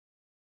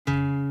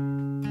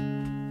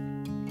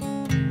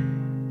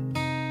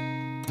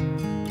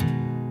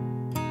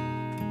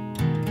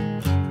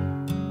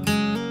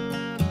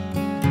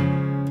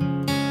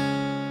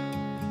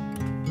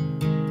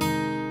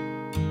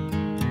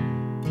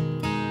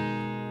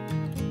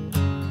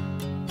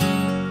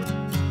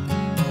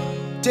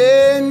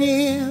10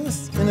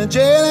 years in a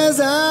jailer's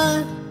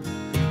eye.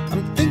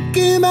 I'm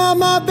thinking about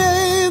my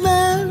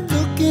baby,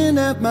 looking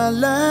at my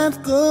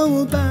life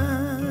go by.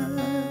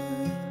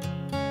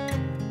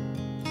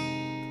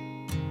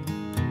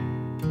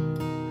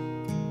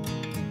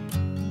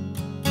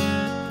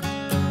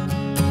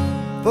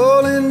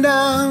 Falling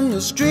down the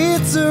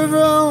streets of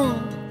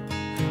Rome,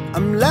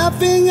 I'm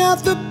laughing at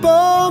the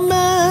poor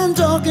man,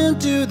 talking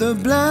to the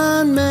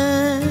blind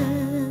man.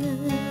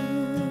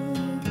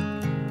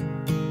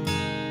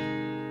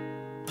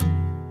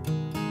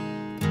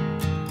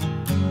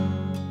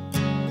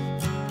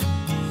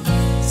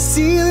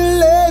 See the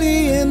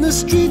lady in the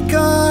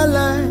streetcar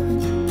line,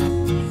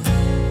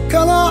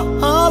 color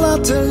all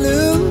out to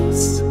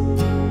lose,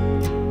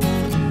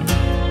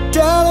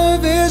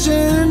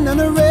 television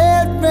and a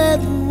red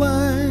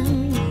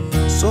wine.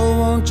 So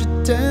won't you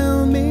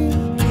tell me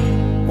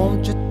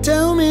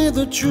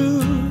the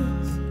truth?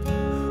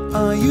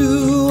 Are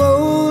you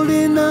old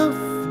enough?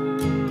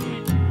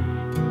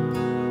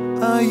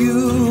 Are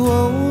you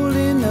old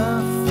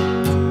enough?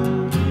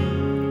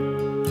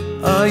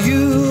 Are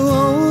you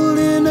old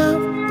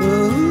enough?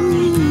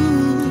 Ooh,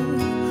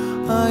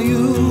 are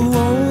you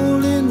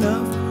old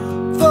enough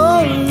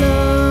for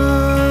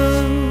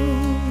love?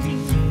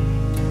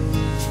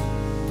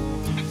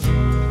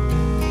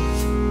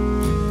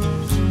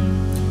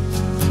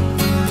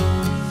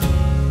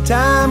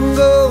 Time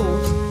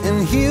goes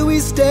and here we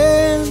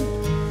stand,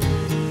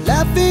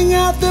 laughing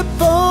at the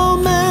poor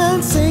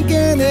man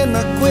sinking in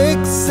the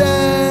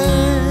quicksand.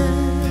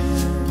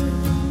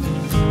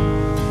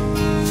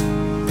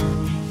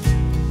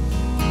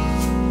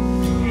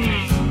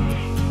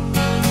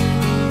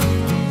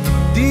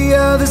 The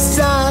other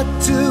side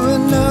to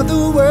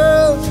another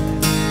world,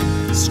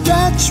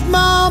 stretch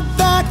my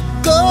back,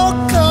 go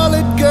call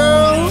it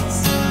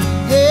girls,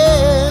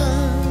 yeah.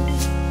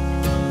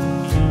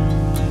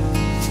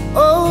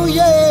 Oh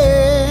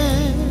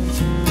yeah,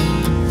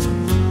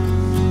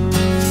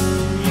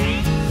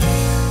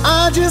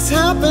 I just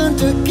happened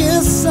to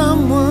kiss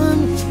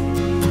someone,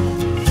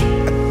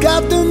 I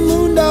got the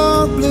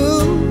moondog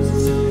blues.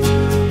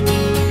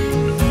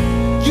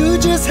 You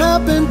just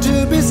happened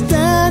to be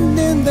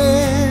standing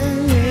there,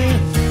 yeah.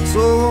 So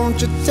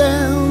won't you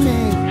tell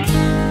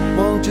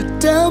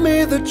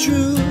me the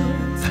truth?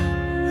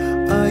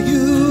 Are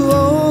you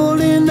old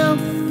enough?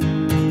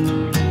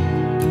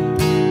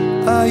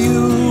 Are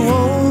you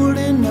old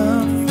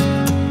enough?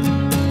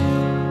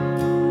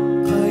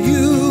 Are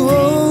you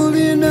old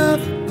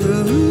enough?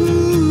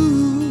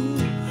 Ooh,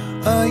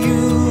 are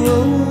you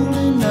old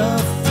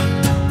enough?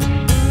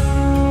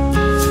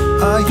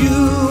 Are you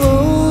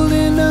old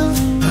enough?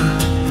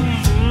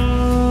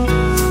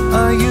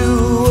 Are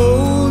you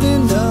old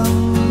enough?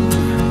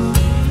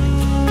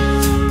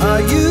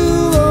 Are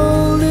you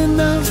old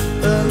enough?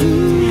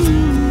 Ooh,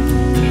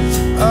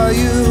 are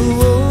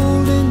you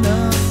old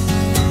enough?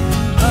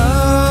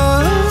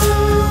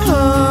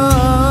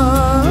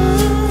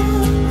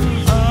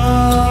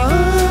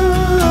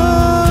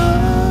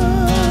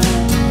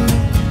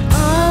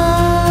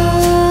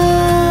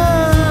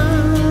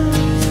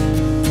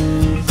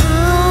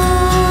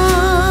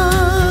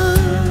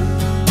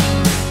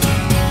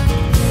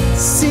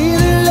 See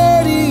the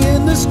lady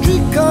in the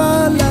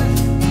streetcar light,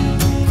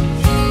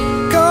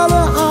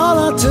 color all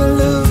out to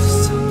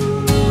lose,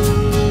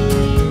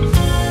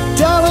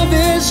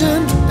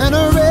 television and a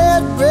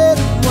red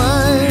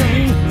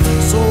wine.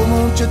 So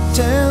won't you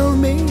tell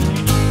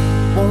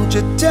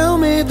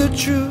me the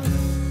truth?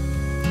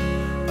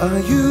 Are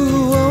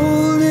you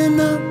old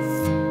enough?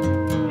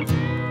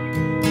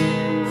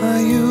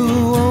 Are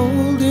you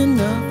old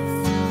enough?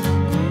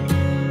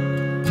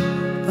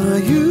 Are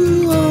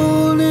you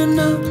old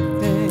enough,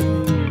 babe?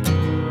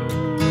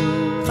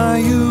 Are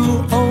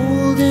you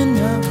old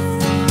enough?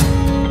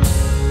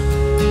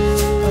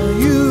 Are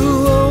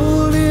you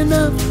old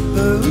enough?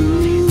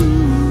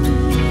 Ooh,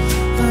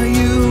 are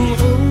you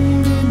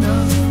old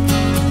enough?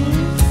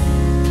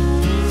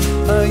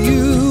 Are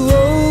you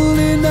old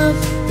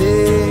enough,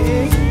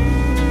 babe?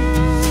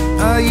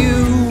 Are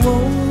you